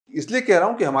इसलिए कह रहा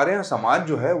हूं कि हमारे यहाँ समाज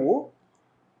जो है वो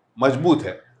मजबूत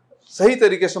है, सही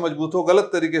तरीके से मजबूत हो, गलत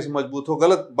तरीके से मजबूत हो,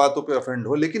 गलत बातों पे ऑफेंड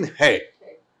हो, लेकिन है।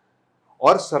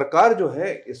 और सरकार जो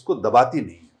है इसको दबाती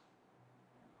नहीं है,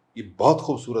 ये बहुत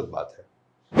खूबसूरत बात है।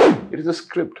 It is a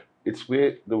script. It's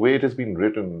the way it has been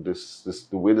written.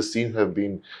 The way the scenes have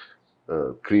been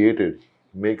created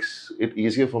makes it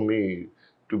easier for me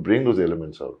to bring those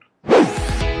elements out.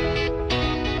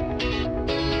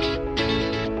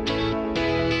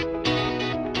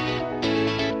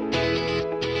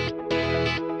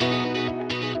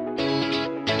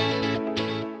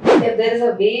 If there is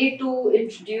a way to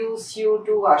introduce you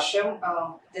to Aashram,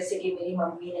 जैसे कि मेरी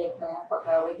mummy ने एक नया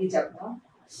पकड़ा हुआ है जपना,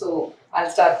 so I'll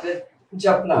start with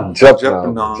जपना.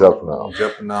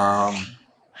 जपना.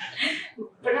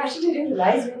 But actually, did you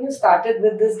realize when you started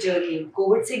with this journey,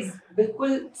 COVID से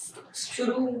बिल्कुल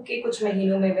शुरू के कुछ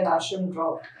महीनों में when Aashram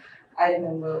dropped, I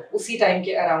remember उसी टाइम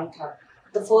के अराउंड था,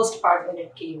 the first part when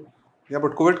it came.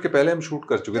 But Covid के पहले हम शूट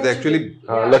कर चुके थे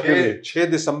एक्चुअली। 6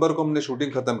 दिसंबर को हमने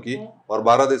शूटिंग खत्म की और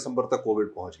 12 दिसंबर तक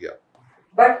कोविड पहुंच गया।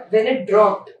 But when it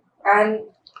dropped and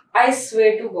I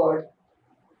swear to God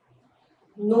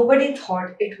nobody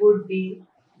thought it would be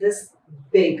this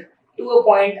big, to a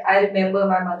point I remember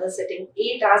my mother sitting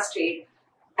 8 hours straight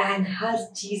and हर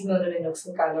चीज में उन्होंने नुक्स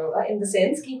निकाला होगा in the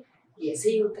sense कि ऐसे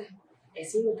ही होता है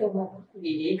बाबा,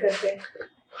 ये करते हैं।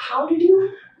 How did you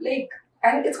like,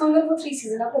 and it's going on for 3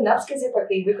 seasons, आपने नब्स कैसे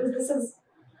पकड़ी? Because this is,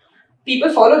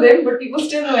 people follow them but people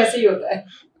still know ऐसे ही होता है।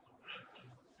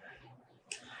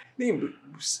 नहीं,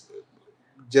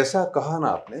 जैसा कहा ना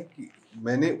आपने कि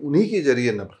मैंने उन्हीं के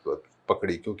जरिए नब्स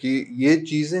पकड़ी, क्योंकि ये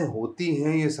चीजें होती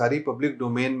हैं, ये सारी पब्लिक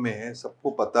डोमेन में है, सबको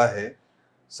पता है,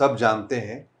 सब जानते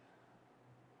हैं।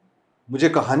 मुझे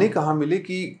कहानी कहाँ मिली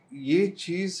कि ये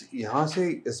चीज़ यहाँ से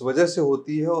इस वजह से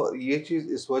होती है और ये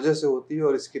चीज़ इस वजह से होती है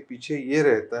और इसके पीछे ये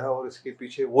रहता है और इसके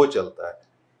पीछे वो चलता है।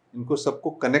 इनको सबको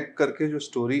कनेक्ट करके जो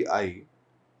स्टोरी आई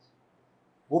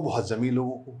वो बहुत जमी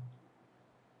लोगों को,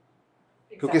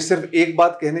 क्योंकि सिर्फ एक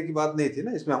बात कहने की बात नहीं थी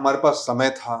ना, इसमें हमारे पास समय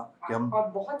था कि हम, और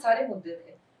बहुत सारे मुद्दे थे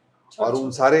और उन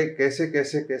सारे कैसे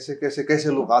कैसे कैसे कैसे कैसे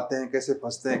लोग आते हैं, कैसे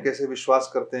फंसते हैं, कैसे विश्वास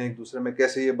करते हैं एक दूसरे में,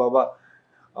 कैसे ये बाबा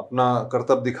अपना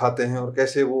कर्तव्य दिखाते हैं और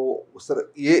कैसे वो उस तरह,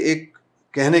 ये एक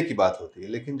कहने की बात होती है,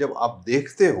 लेकिन जब आप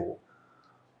देखते हो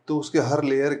तो उसके हर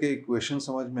लेयर के इक्वेशन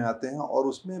समझ में आते हैं और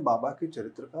उसमें बाबा के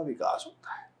चरित्र का विकास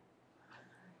होता है,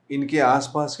 इनके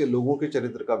आसपास के लोगों के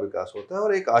चरित्र का विकास होता है,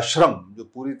 और एक आश्रम जो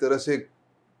पूरी तरह से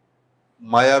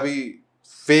मायावी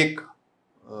फेक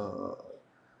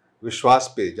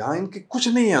विश्वास पे, जहां इनके कुछ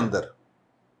नहीं है अंदर,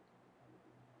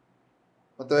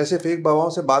 मतलब ऐसे फेक बाबाओं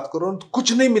से बात करो तो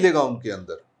कुछ नहीं मिलेगा उनके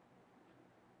अंदर,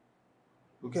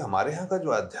 क्योंकि हमारे यहाँ का जो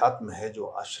अध्यात्म है, जो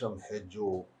आश्रम है,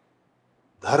 जो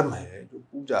धर्म है, जो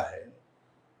पूजा है,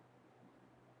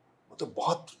 वो तो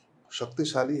बहुत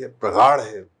शक्तिशाली है, प्रगाढ़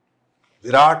है,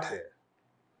 विराट है।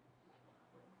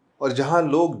 और जहां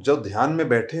लोग जो ध्यान में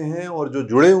बैठे हैं और जो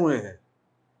जुड़े हुए हैं,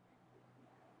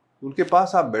 उनके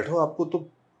पास आप बैठो, आपको तो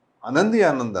आनंद ही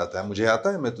आनंद आता है। मुझे आता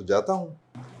है, मैं तो जाता हूँ।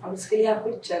 और उसके लिए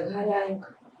आपको जगह या एक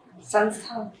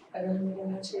संस्था अगर हमें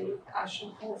रहना चाहिए, आश्रम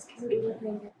का, उसकी जरूरत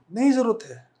नहीं है। नहीं जरूरत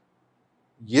है,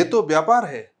 ये तो व्यापार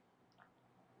है,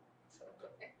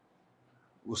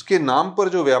 उसके नाम पर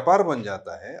जो व्यापार बन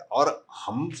जाता है। और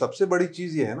हम, सबसे बड़ी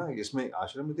चीज ये है ना, इसमें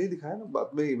आश्रम में तो ही दिखाया ना बाद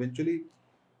में इवेंचुअली,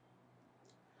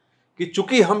 कि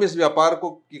चूंकि हम इस व्यापार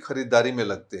को की खरीदारी में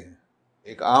लगते हैं,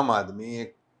 एक आम आदमी,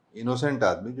 एक इनोसेंट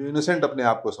आदमी जो इनोसेंट अपने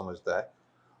आप को समझता है,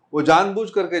 वो जानबूझ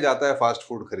करके जाता है फास्ट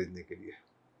फूड खरीदने के लिए।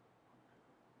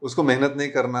 उसको मेहनत नहीं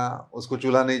करना, उसको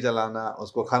चूल्हा नहीं जलाना,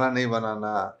 उसको खाना नहीं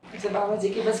बनाना, बाबा जी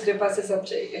की बस कृपा से सब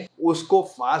चाहिए। उसको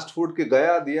फास्ट फूड के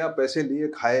गया, दिया, पैसे लिए,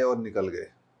 खाए और निकल गए,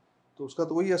 तो उसका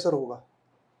तो वही असर होगा।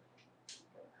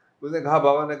 उसने कहा,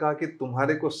 बाबा ने कहा कि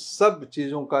तुम्हारे को सब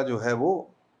चीजों का जो है वो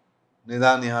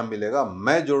निदान यहाँ मिलेगा,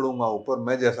 मैं जोड़ूंगा ऊपर,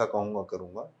 मैं जैसा कहूँगा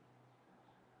करूँगा।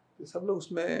 तो सब लोग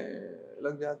उसमें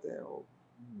लग जाते हैं।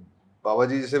 बाबा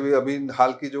जी जैसे भी अभी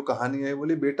हाल की जो कहानी है,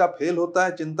 बोली बेटा फेल होता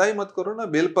है, चिंता ही मत करो ना,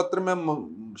 बेलपत्र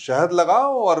में शहद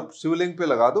लगाओ और शिवलिंग पे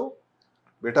लगा दो,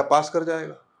 बेटा पास कर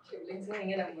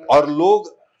जाएगा। और लोग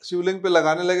शिवलिंग पे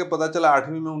लगाने लगे, पता चला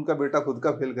 8वीं में उनका बेटा खुद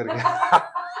का फेल कर गया।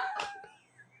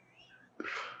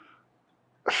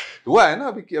 हुआ है ना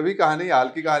अभी कहानी, हाल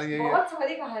की कहानी है, बहुत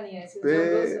सारी कहानी है ऐसी।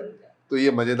 तो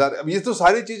ये मजेदार, अब ये तो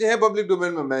सारी चीजें हैं पब्लिक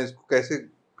डोमेन में, मैं इसको कैसे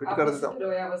फिट कर देता हूँ,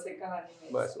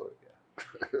 बस और क्या।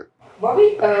 Bobby,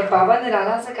 Baba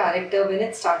Nirala as a character, when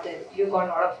it started, you got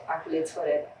a lot of accolades for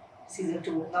it. Season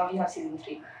 2, now we have season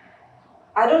 3.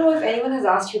 I don't know if anyone has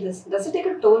asked you this. Does it take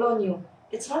a toll on you?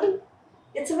 It's a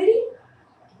very,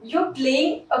 you're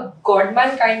playing a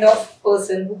godman kind of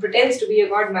person who pretends to be a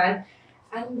godman,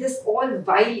 and this all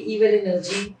vile evil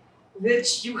energy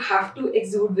which you have to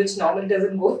exude, which normally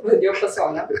doesn't go with your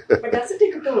persona, but does it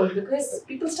take a toll because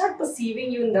people start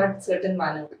perceiving you in that certain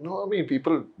manner? No, I mean,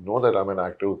 people know that I'm an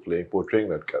actor portraying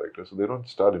that character, so they don't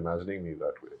start imagining me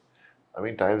that way. I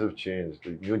mean, times have changed.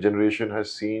 The new generation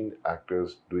has seen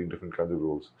actors doing different kinds of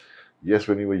roles. Yes,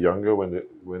 when you were younger,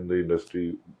 when the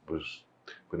industry was,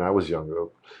 when I was younger,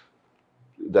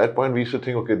 at that point we used to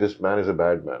think, okay, this man is a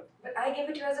bad man. But I give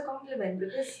it to you as a compliment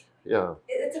because Yeah.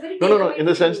 it's a very No. In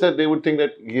the sense that they would think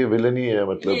that ये villain ही है,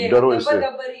 मतलब डरो इससे.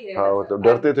 हाँ, मतलब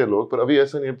डरते थे लोग, पर अभी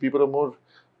ऐसा नहीं है. People are more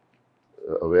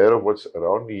aware of what's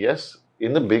around me. Yes,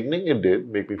 in the beginning it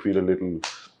did make me feel a little.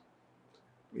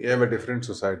 We have a different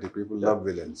society. People love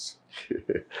villains.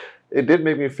 It did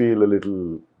make me feel a little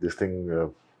this thing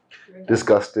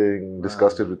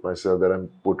disgusted with myself that I'm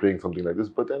portraying something like this.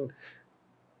 But then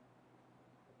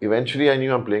eventually I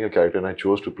knew I'm playing a character and I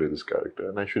chose to play this character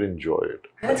and I should enjoy it.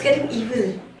 And it's getting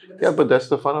evil. Yeah, but that's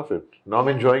the fun of it. Now I'm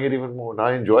enjoying it even more. Now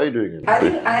I enjoy doing it. I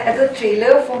think as a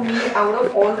trailer for me, out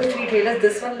of all the 3 trailers,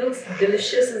 this one looks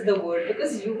delicious is the word,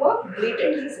 because you are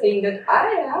blatantly saying that I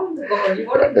am the god. You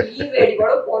gotta believe it. You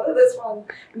gotta follow this one.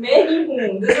 मैं ही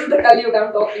हूँ. This is the Kali Yuga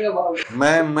I'm talking about.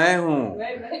 मैं हूँ.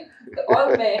 मैं.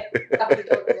 All मैं. I'm talking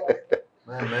about.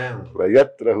 मैं हूँ. मैं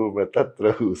यत्र हूँ, मैं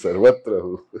तत्र हूँ, सर्वत्र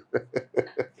हूँ.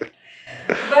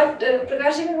 But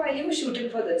Prakash ji, while you were shooting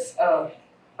for this,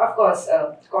 of course,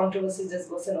 controversy just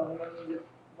goes on with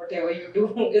whatever you do.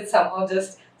 It somehow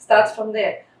just starts from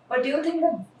there. But do you think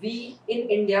that we in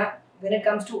India, when it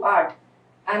comes to art,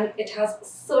 and it has a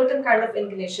certain kind of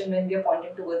inclination when we are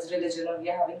pointing towards religion or we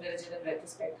are having religion in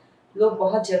retrospect, लोग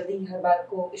बहुत जल्दी हर बात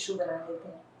को issue बना देते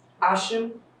हैं. आश्रम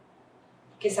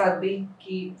के साथ भी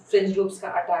कि फ्रिंज ग्रुप्स का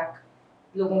अटैक,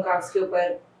 लोगों का उसके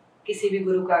ऊपर किसी भी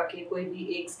गुरु का के कोई भी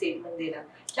एक स्टेटमेंट देना,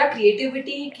 क्या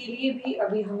क्रिएटिविटी के लिए भी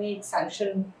अभी हमें एक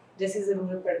सैंक्शन जैसी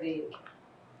जरूरत पड़ गई है?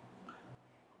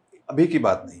 अभी की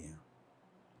बात नहीं है.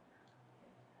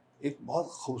 एक बहुत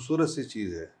खूबसूरत सी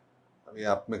चीज़ है. अभी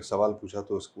आपने एक सवाल पूछा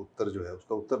तो उसका उत्तर जो है,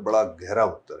 उसका उत्तर बड़ा गहरा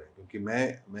उत्तर है, क्योंकि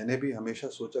मैंने भी हमेशा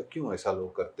सोचा क्यों ऐसा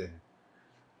लोग करते हैं.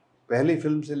 पहली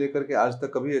फिल्म से लेकर के आज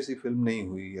तक कभी ऐसी फिल्म नहीं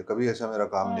हुई या कभी ऐसा मेरा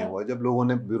काम नहीं हुआ जब लोगों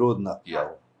ने विरोध ना किया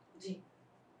हो.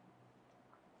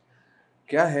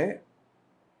 क्या है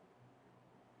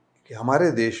कि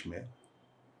हमारे देश में,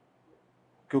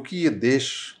 क्योंकि ये देश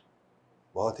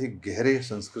बहुत ही गहरे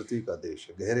संस्कृति का देश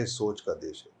है, गहरे सोच का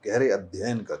देश है, गहरे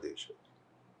अध्ययन का देश है,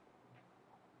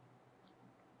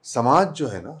 समाज जो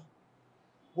है ना,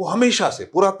 वो हमेशा से,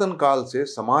 पुरातन काल से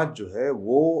समाज जो है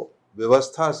वो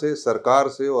व्यवस्था से, सरकार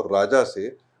से और राजा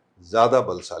से ज्यादा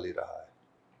बलशाली रहा है.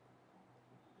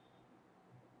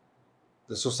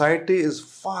 The society is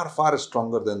far, far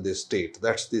stronger than the state.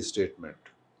 That's the statement.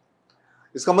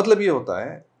 इसका मतलब ये होता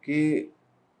है कि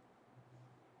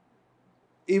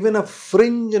even a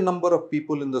fringe number of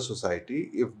people in the society,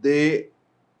 if they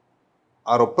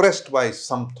are oppressed by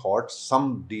some thought,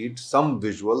 some deed, some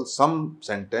visual, some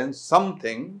sentence,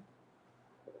 something,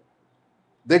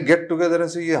 they get together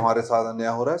and say, ये हमारे साथ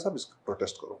अन्याय हो रहा है, सब इसका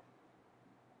प्रोटेस्ट करो.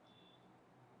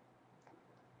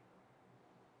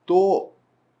 तो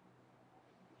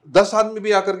 10 आदमी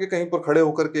भी आकर के कहीं पर खड़े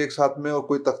होकर के एक साथ में और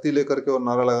कोई तख्ती लेकर के और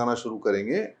नारा लगाना शुरू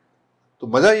करेंगे, तो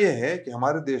मजा ये है कि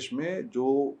हमारे देश में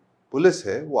जो पुलिस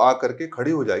है वो आकर के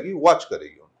खड़ी हो जाएगी, वॉच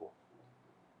करेगी उनको.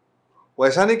 वो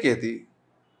ऐसा नहीं कहती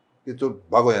कि तो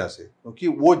भागो यहाँ से, क्योंकि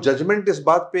वो जजमेंट इस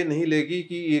बात पे नहीं लेगी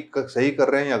कि ये सही कर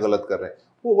रहे हैं या गलत कर रहे हैं.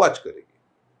 वो वॉच करेगी.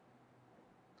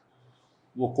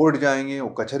 वो कोर्ट जाएंगे, वो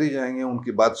कचहरी जाएंगे,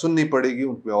 उनकी बात सुननी पड़ेगी,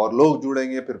 उनमें और लोग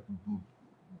जुड़ेंगे, फिर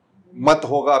मत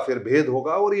होगा, फिर भेद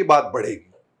होगा और ये बात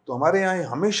बढ़ेगी. तो हमारे यहाँ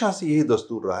हमेशा से यही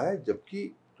दस्तूर रहा है.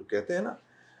 जबकि तो कहते हैं ना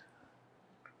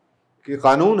कि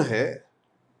कानून है,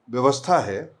 व्यवस्था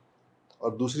है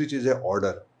और दूसरी चीज है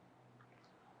ऑर्डर.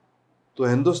 तो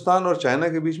हिंदुस्तान और चाइना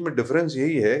के बीच में डिफरेंस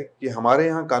यही है कि हमारे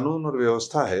यहाँ कानून और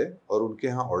व्यवस्था है और उनके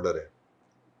यहाँ ऑर्डर है.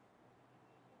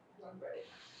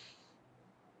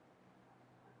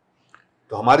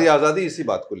 तो हमारी आजादी इसी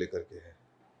बात को लेकर के है.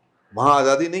 वहां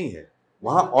आजादी नहीं है,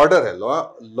 वहां ऑर्डर है.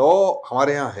 लॉ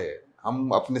हमारे यहाँ है,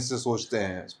 हम अपने से सोचते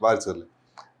हैं बाहर से,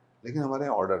 लेकिन हमारे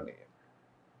यहाँ ऑर्डर नहीं है.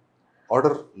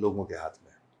 ऑर्डर लोगों के हाथ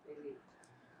में है.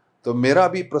 तो मेरा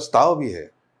अभी प्रस्ताव भी है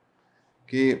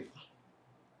कि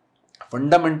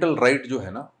फंडामेंटल राइट जो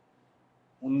है ना,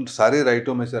 उन सारे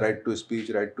राइटों में से right to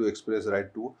speech, right to express,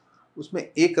 right to, उसमें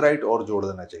एक राइट और जोड़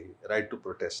देना चाहिए, राइट टू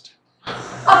प्रोटेस्ट.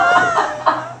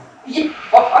 ये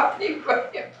बहुत ही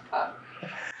बढ़िया था.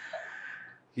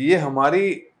 ये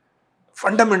हमारी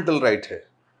फंडामेंटल राइट है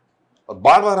और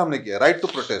बार बार हमने किया, right to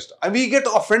protest. We get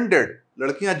offended.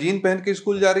 लड़कियां जीन पहन के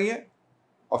स्कूल जा रही हैं,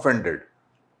 ऑफेंडेड.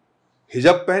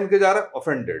 हिजाब पहन के जा रहा है,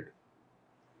 ऑफेंडेड,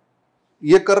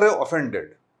 ये कर रहे हो,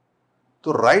 ऑफेंडेड।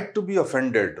 तो right to be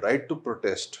offended, right to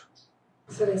protest.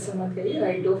 Sir ऐसा मत कहिए,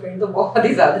 राइट टू ऑफेंड तो बहुत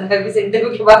ही ज्यादा है, इस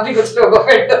इंटरव्यू के बाद भी कुछ लोग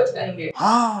ऑफेंड हो जाएंगे।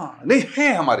 हाँ नहीं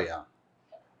है हमारे यहाँ,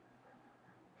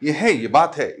 ये है, ये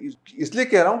बात है। इसलिए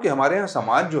कह रहा हूं कि हमारे यहाँ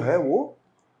समाज जो है वो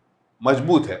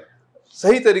मजबूत है,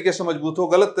 सही तरीके से मजबूत हो,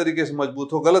 गलत तरीके से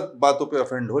मजबूत हो, गलत बातों पे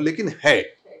ऑफेंड हो, लेकिन है।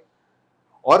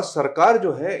 और सरकार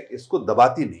जो है इसको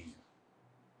दबाती नहीं है,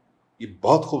 ये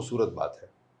बहुत खूबसूरत बात है।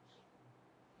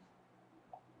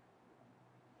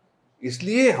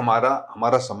 इसलिए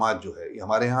हमारा समाज जो है,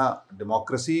 हमारे यहाँ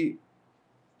डेमोक्रेसी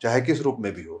चाहे किस रूप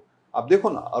में भी हो, आप देखो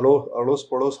ना, अड़ोस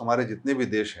पड़ोस हमारे जितने भी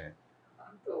देश हैं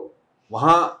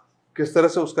वहां किस तरह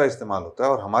से उसका इस्तेमाल होता है।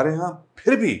 और हमारे यहाँ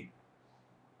फिर भी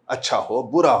अच्छा हो,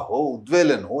 बुरा हो,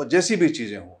 उद्वेलन हो, जैसी भी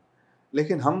चीजें हो,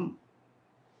 लेकिन हम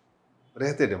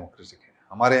रहते डेमोक्रेसी के।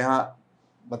 हमारे यहाँ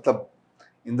मतलब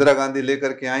इंदिरा गांधी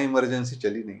लेकर के आई, इमरजेंसी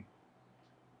चली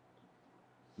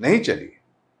नहीं चली,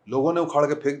 लोगों ने उखाड़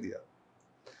के फेंक दिया।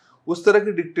 उस तरह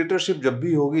की डिक्टेटरशिप जब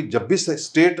भी होगी, जब भी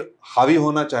स्टेट हावी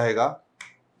होना चाहेगा,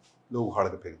 लोग उखाड़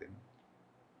के फेंक देंगे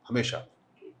हमेशा।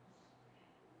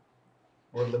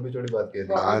 बहुत लंबी चौड़ी बात कह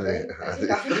दी।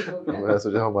 मैं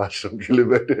सोचा हम आश्रम के लिए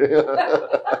बैठे हैं।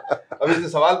 अभी इसने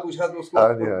सवाल पूछा तो उसको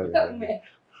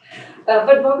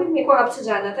पर बॉबी, मेरे को आपसे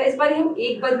जानना था, इस बार हम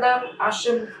एक बदनाम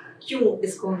आश्रम क्यों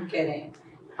इसको हम कह रहे हैं?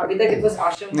 अभी तक इट वाज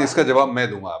आश्रम। नहीं, इसका जवाब मैं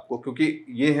दूंगा आपको, क्योंकि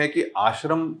ये है कि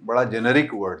आश्रम बड़ा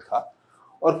जेनेरिक वर्ड था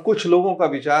और कुछ लोगों का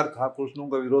विचार था, कुछ लोगों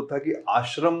का विरोध था कि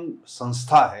आश्रम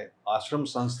संस्था है, आश्रम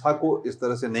संस्था को इस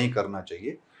तरह से नहीं करना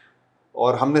चाहिए।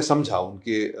 और हमने समझा,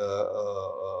 उनके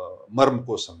मर्म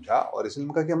को समझा, और इसलिए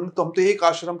कहा कि हम तो एक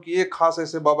आश्रम की, एक खास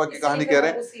ऐसे बाबा की कहानी कह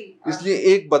रहे हैं, इसलिए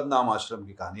एक बदनाम आश्रम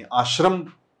की कहानी। आश्रम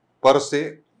पर से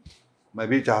मैं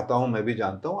भी चाहता हूं, मैं भी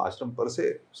जानता हूं, आश्रम पर से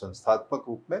संस्थात्मक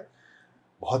रूप में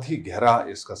बहुत ही गहरा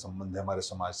इसका संबंध है हमारे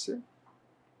समाज से।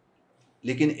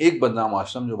 लेकिन एक बदनाम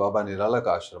आश्रम जो बाबा निराला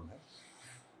का आश्रम है,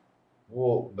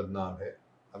 वो बदनाम है।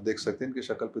 आप देख सकते हैं, इनकी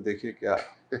शक्ल पे देखिए क्या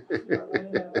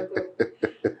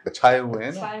छाए हुए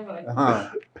हैं ना।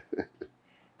 हाँ।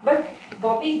 But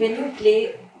Bobby, when you play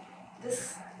this,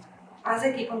 as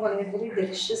I keep on calling it, very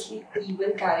deliciously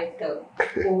evil character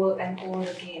over and over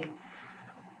again,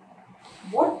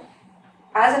 what,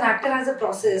 as an actor, as a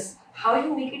process, how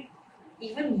you make it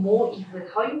even more evil,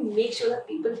 how you make sure that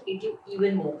people hate you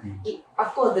even more.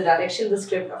 Of course, the direction, the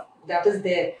script, that is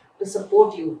there to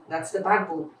support you, that's the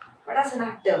backbone. But as an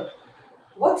actor,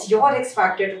 what's your X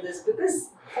factor to this? Because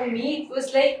for me, it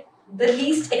was like the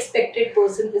least expected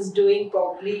person is doing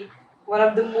probably one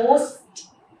of the most,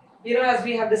 as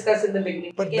we have discussed in the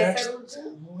beginning. But that's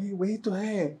वही तो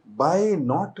है, by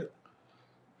not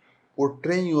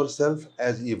portraying yourself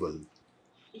as evil.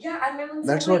 Yeah, I mean,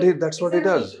 that's what he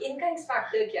does. इनका X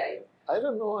factor क्या है? I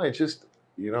don't know. I just,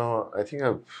 I think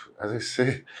as I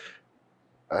say,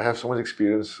 I have so much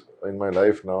experience in my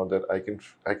life now that I can,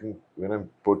 when I'm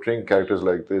portraying characters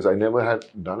like this, I never had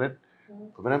done it,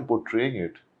 but when I'm portraying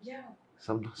it,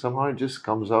 somehow it just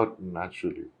comes out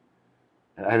naturally.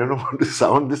 And I don't know how to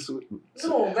sound this.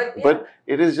 No, but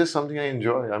it is just something I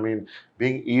enjoy. I mean,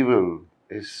 being evil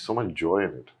is so much joy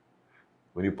in it.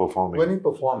 When you perform it. When you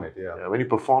perform it, yeah. When you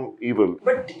perform evil.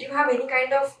 But did you have any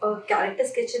kind of character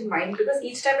sketch in mind? Because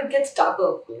each time it gets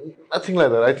darker. Nothing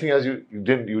like that. I think as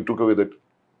you took away that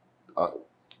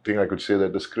thing, I could say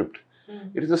that the script.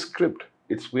 It is a script.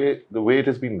 It's the way it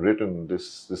has been written, the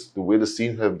way the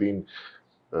scenes have been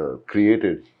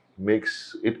created,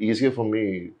 makes it easier for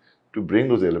me to bring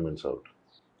those elements out.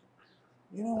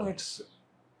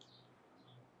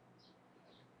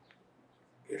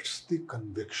 It's the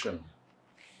conviction.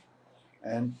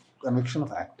 And conviction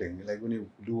of acting, like when you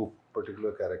do a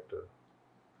particular character.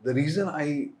 The reason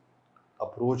I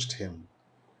approached him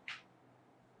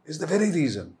is the very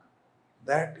reason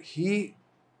that he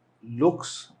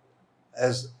looks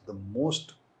as the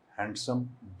most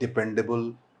handsome,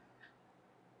 dependable,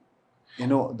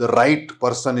 the right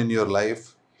person in your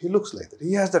life. He looks like that.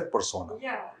 He has that persona.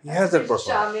 Yeah. He has that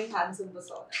persona. Charming, handsome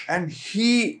persona. And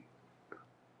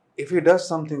if he does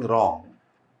something wrong,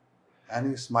 and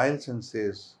he smiles and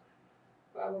says,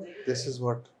 this is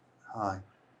what, हाँ,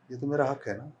 ये तो मेरा हक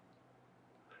है ना।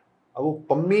 अब वो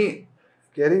पम्मी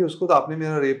कह रही है उसको, तो आपने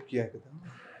मेरा रेप किया है।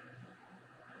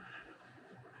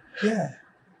 Yeah.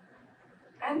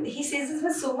 And he says this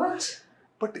with so much.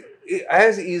 But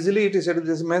as easily it is said,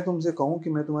 जैसे मैं तुमसे कहूँ कि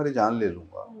मैं तुम्हारी जान ले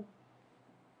लूँगा,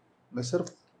 मैं सिर्फ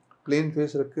प्लेन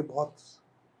फेस रख के बहुत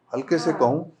हल्के से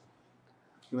कहूँ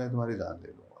कि मैं तुम्हारी जान ले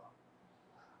लूँगा,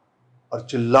 और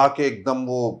चिल्ला के एकदम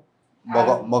वो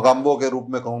मोगैम्बो के रूप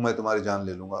में कहूँ मैं तुम्हारी जान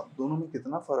ले लूंगा, दोनों में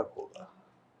कितना फर्क होगा,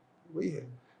 वही है।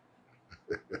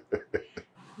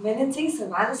 मैंने सही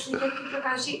सवाल इसलिए किया कि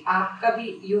प्रकाश जी आपका भी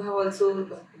you have also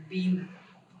been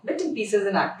bit in pieces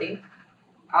in acting.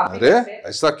 आप अरे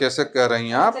ऐसा कैसे कह रही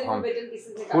हैं आप, हम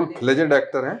फुल फ्लेजेड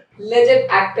एक्टर हैं। लेजेंड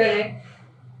एक्टर हैं।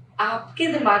 आपके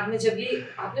दिमाग में जब ये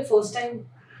आपने फर्स्ट टाइम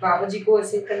बाबा जी को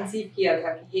ऐसे कंसीव किया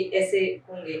था कि ये ऐसे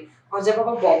होंगे, और जब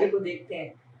आप बॉबी को देखते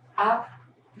हैं आप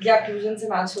या फ्यूजन से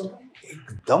मैच होगा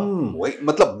एकदम वही,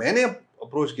 मतलब मैंने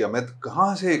अप्रोच किया, मैं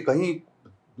कहाँ से कहीं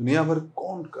दुनिया भर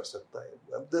कौन कर सकता है,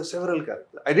 there are several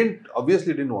characters. I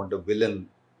didn't want a villain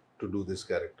to do this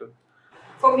character.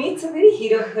 For me, it's a very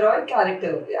heroic character.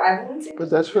 I won't say. But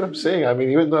that's what I'm saying. I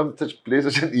mean, even though I'm playing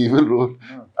such an evil role,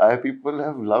 people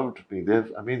have loved me.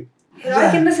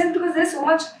 Heroic in the sense because there's so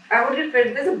much. I would refer.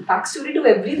 There's a backstory to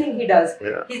everything he does.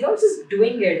 Yeah. He's not just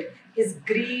doing it. His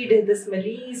greed, this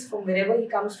malice from wherever he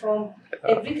comes from,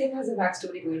 everything has a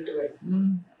backstory going to it.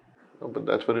 No, but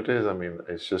that's what it is. I mean,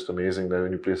 it's just amazing that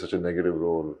when you play such a negative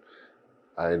role,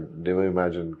 I never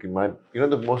imagined.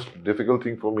 The most difficult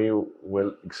thing for me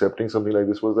while accepting something like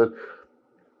this was that,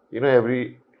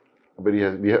 everybody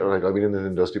I've been in this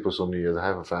industry for so many years. I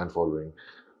have a fan following.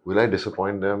 Will I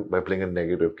disappoint them by playing a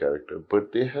negative character?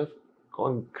 But they have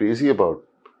gone crazy about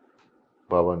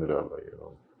Baba Nirala.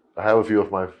 I have a few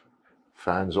of my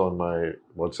fans on my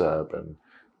WhatsApp, and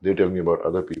they tell me about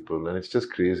other people, and it's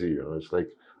just crazy. It's like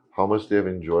how much they have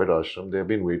enjoyed Aashram. They have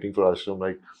been waiting for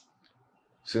Aashram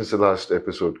since the last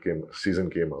season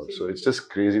came out. So it's just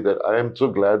crazy that I am so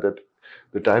glad that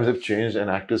the times have changed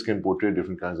and actors can portray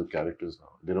different kinds of characters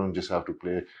now. They don't just have to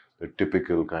play the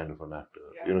typical kind of an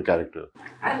actor, character.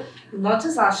 And not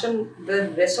just Aashram,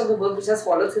 the rest of the work which has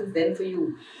followed since then for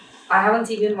you. I haven't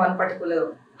seen you in one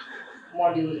particular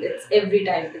module. It's every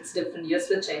time it's different. You're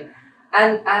switching.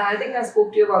 And I think I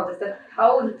spoke to you about this, that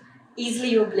how easily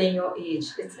you're playing your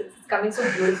age. It's coming so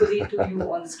beautifully to you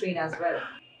on the screen as well.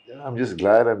 Yeah, I'm just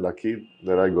glad and lucky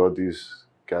that I got these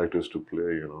characters to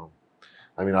play,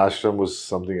 I mean, Aashram was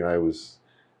something I was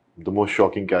the most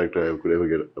shocking character I could ever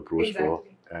get approached for.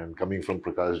 And coming from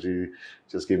Prakash Ji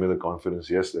just gave me the confidence,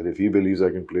 yes, that if he believes I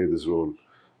can play this role,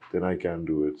 then I can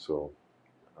do it. So,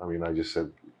 I mean, I just said,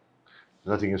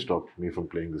 nothing has stopped me from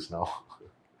playing this now.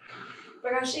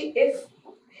 Prakash Ji, if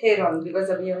here on, because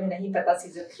अभी हमें नहीं पता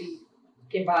season 3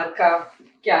 के बाद का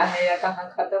क्या है या कहाँ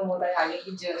खत्म होता है, आगे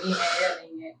की जर्नी है या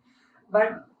नहीं है, but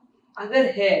अगर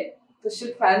है तो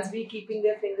should fans be keeping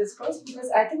their fingers crossed, because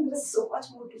I think there is so much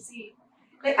more to see.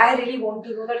 Like, I really want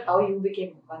to know that how you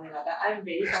became Bhalla. I'm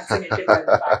very fascinated by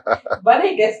the fact.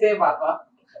 Bane guess their Baba.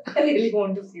 I really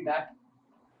want to see that.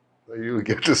 You will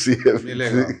get to see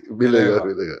everything.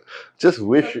 मिलेगा. Just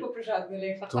wish. सबको प्रसाद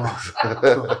मिलेगा.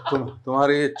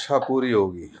 तुम्हारी इच्छा पूरी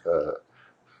होगी.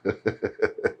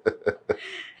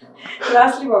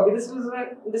 Lastly, Bobby,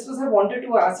 this was I wanted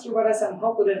to ask you, but I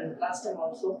somehow couldn't last time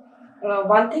also.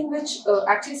 One thing which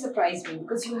actually surprised me,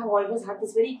 because you have always had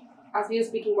this very, as we were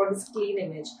speaking about, this clean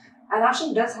image, and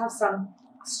Aashram does have some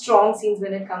strong scenes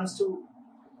when it comes to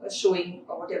showing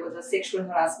whatever the sexual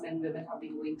harassment women have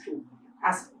been going through,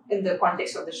 as in the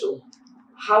context of the show.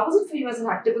 How was it for you as an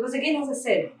actor? Because again, as I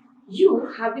said, you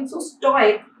have been so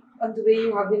stoic on the way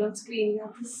you have been on screen. You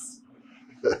have this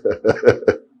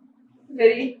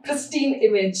very pristine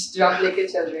image जो आप लेके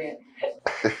चल रहे हैं.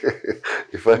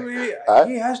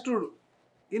 He has to,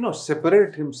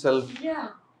 separate himself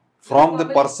from the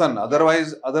person.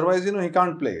 Otherwise, he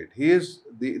can't play it. He is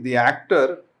the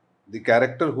actor, the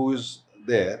character who is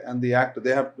there, and the actor.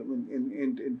 They have to,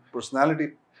 in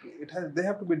personality, they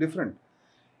have to be different.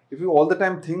 If you all the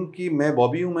time think कि मैं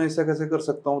बॉबी हूँ, मैं ऐसा कैसे कर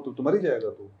सकता हूँ, तो मर ही जाएगा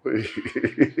तू.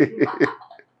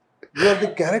 You are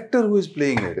the character who is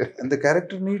playing it, and the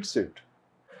character needs it.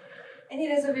 Any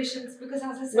reservations? Because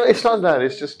as I said, no, it's not that.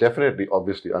 It's just definitely,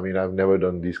 obviously. I mean, I've never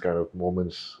done these kind of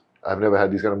moments. I've never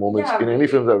had these kind of moments in any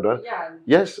films I've done. Yeah.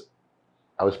 Yes,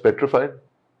 I was petrified.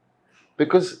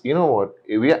 Because, you know what?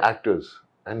 We are actors.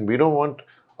 And we don't want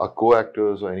our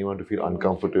co-actors or anyone to feel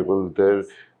uncomfortable there.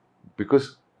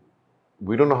 Because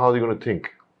we don't know how they're going to think.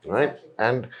 Right? Exactly.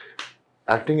 And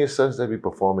acting is such that we're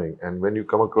performing. And when you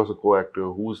come across a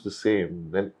co-actor who's the same,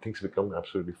 then things become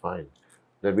absolutely fine.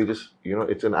 That we just,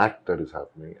 it's an act that is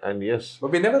happening. And yes. But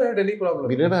we never had any problem.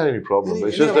 We never had any problem.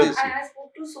 It's just that. I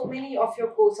spoke to so many of your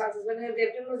co-stars when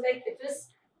everyone was like,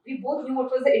 we both knew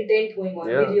what was the intent going on.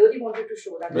 Yeah. We really wanted to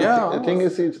show that. Yeah. The thing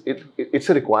is, it's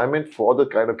a requirement for the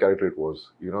kind of character it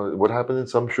was. What happens in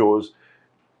some shows,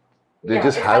 they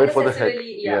just have it for the heck.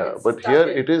 Yeah. But here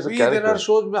it is a character. There are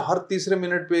shows में हर तीसरे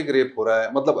minute पे एक rape हो रहा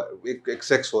है, मतलब एक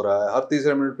sex हो रहा है, हर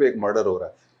तीसरे मिनट पे एक मर्डर हो रहा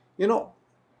है.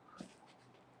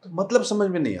 मतलब समझ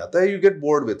में नहीं आता है. You get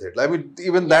bored with it. I mean,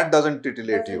 even that doesn't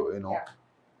titillate you, you know. Yeah.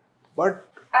 But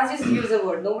As you just use a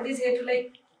word, nobody's here to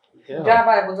like Yeah. grab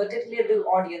eyeballs or titillate the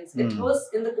audience. It Hmm. was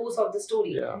in the course of the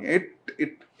story. Yeah.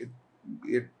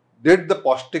 it did the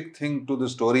positive thing to the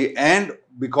story, and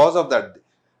because of that,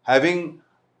 having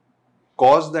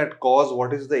caused that cause,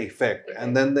 what is the effect,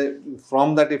 and then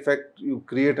from that effect you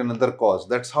create another cause.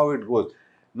 That's how it goes.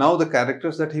 Now the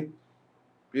characters that he,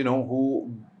 you know, who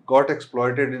got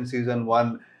exploited in season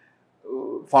 1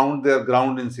 found their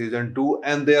ground in season 2,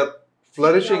 and they are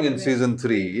flourishing in season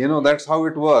 3. You know, that's how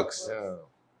it works. Yeah.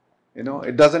 You know,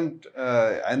 it doesn't,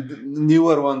 and the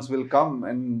newer ones will come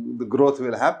and the growth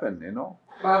will happen, you know.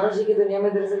 Babaji ki dunya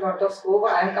mein there is a lot of scope.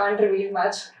 I can't reveal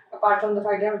much apart from the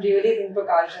fact that I really think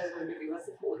Prakash is going to give us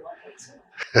a 4-1 also.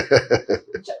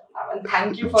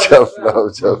 Thank you for Jap this. now,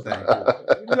 jap.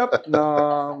 Thank you.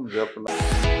 Japnam,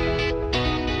 Japnam.